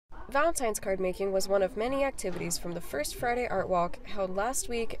Valentine's card making was one of many activities from the First Friday Art Walk held last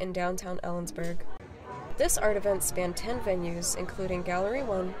week in downtown Ellensburg. This art event spanned 10 venues, including Gallery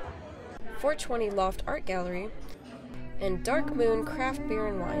 1, 420 Loft Art Gallery, and Dark Moon Craft Beer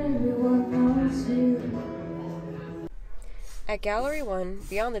and Wine. At Gallery 1,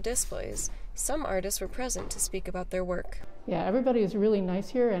 beyond the displays, some artists were present to speak about their work. Yeah, everybody is really nice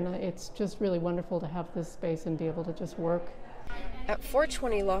here, and it's just really wonderful to have this space and be able to just work. At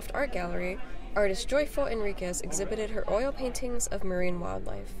 420 Loft Art Gallery, artist Joyful Enriquez exhibited her oil paintings of marine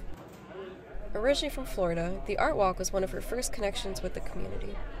wildlife. Originally from Florida, the Art Walk was one of her first connections with the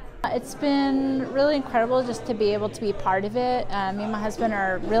community. It's been really incredible just to be able to be part of it. Me and my husband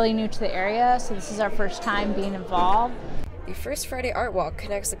are really new to the area, so this is our first time being involved. The First Friday Art Walk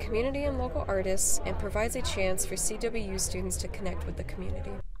connects the community and local artists and provides a chance for CWU students to connect with the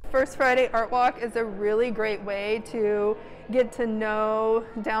community. First Friday Art Walk is a really great way to get to know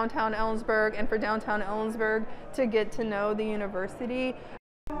downtown Ellensburg, and for downtown Ellensburg to get to know the university.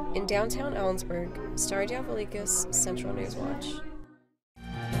 In downtown Ellensburg, Diavolikis, Central News Watch.